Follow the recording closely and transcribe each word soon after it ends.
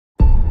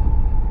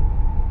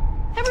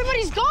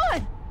Everybody's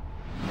gone!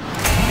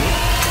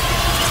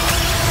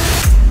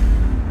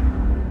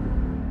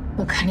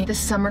 Look, honey, this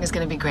summer is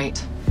gonna be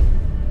great.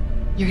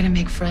 You're gonna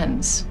make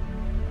friends.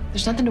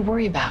 There's nothing to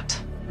worry about.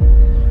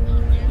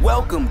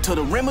 Welcome to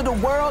the Rim of the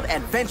World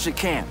Adventure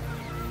Camp.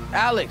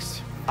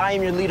 Alex, I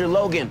am your leader,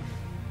 Logan.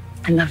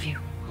 I love you.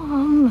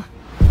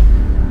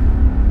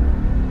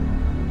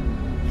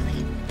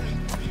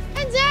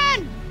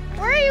 Dad,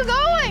 where are you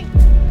going?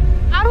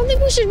 I don't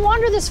think we should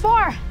wander this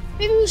far.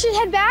 Maybe we should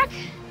head back?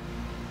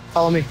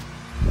 Follow me.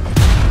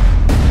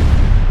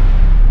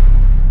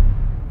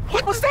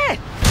 What was that?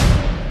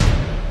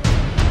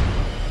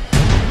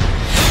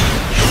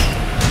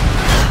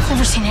 I've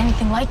never seen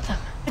anything like them.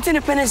 It's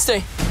Independence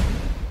Day.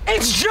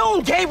 It's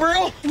June,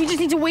 Gabriel! We just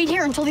need to wait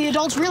here until the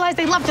adults realize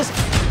they left us.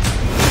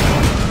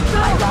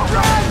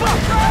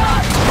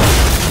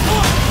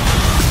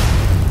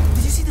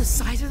 Did you see the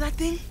size of that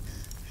thing?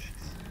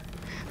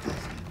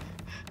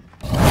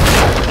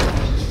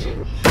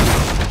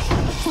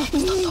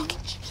 Stop talking.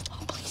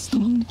 Stop, please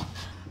stop.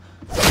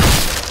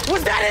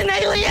 Was that an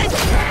alien?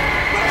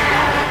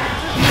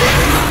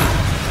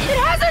 It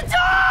has a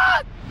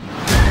dog!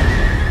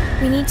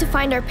 We need to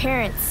find our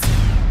parents.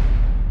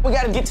 We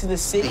gotta get to the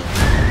city.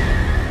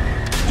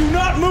 Do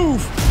not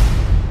move!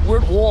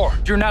 We're at war.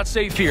 You're not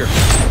safe here.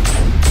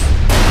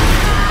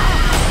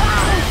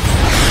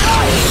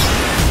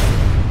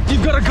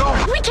 You've gotta go!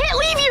 We can't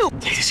leave you!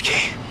 Take this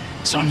key.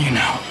 It's on you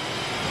now.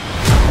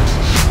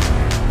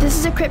 This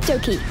is a crypto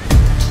key.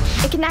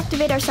 It can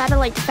activate our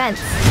satellite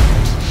defense.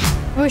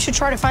 We should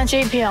try to find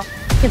JPL.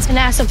 It's a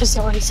NASA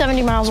facility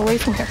 70 miles away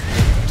from here.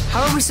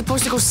 How are we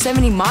supposed to go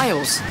 70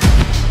 miles?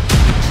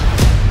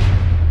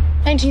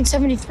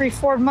 1973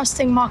 Ford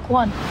Mustang Mach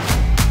 1.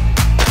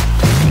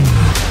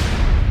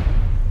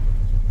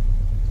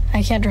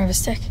 I can't drive a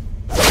stick.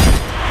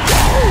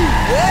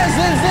 Yes,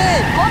 is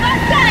it? Hold on,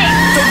 Sonny!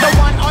 To the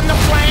one on the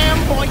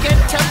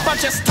flamboyant temper,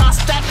 just toss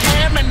that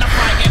ham in the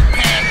frying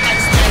pan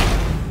next day.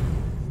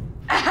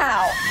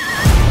 Ow!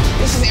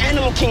 This is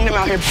Animal Kingdom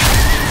out here.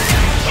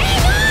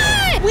 Hang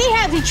on! We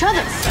have each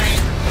other.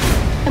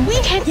 And we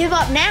can't give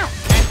up now.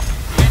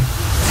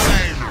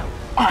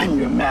 I'm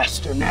your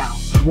master now.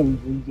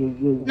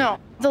 No,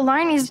 the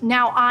line is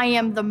now I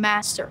am the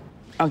master.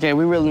 Okay,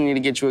 we really need to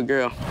get you a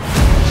girl.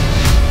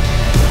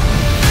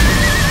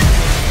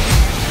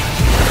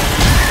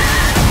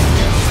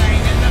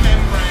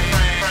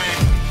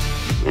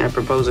 May I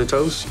propose a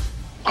toast?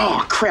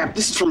 Oh, crap,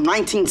 this is from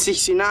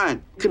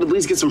 1969. Could at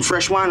least get some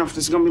fresh wine if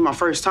this is gonna be my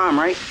first time,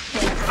 right?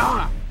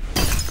 Ah.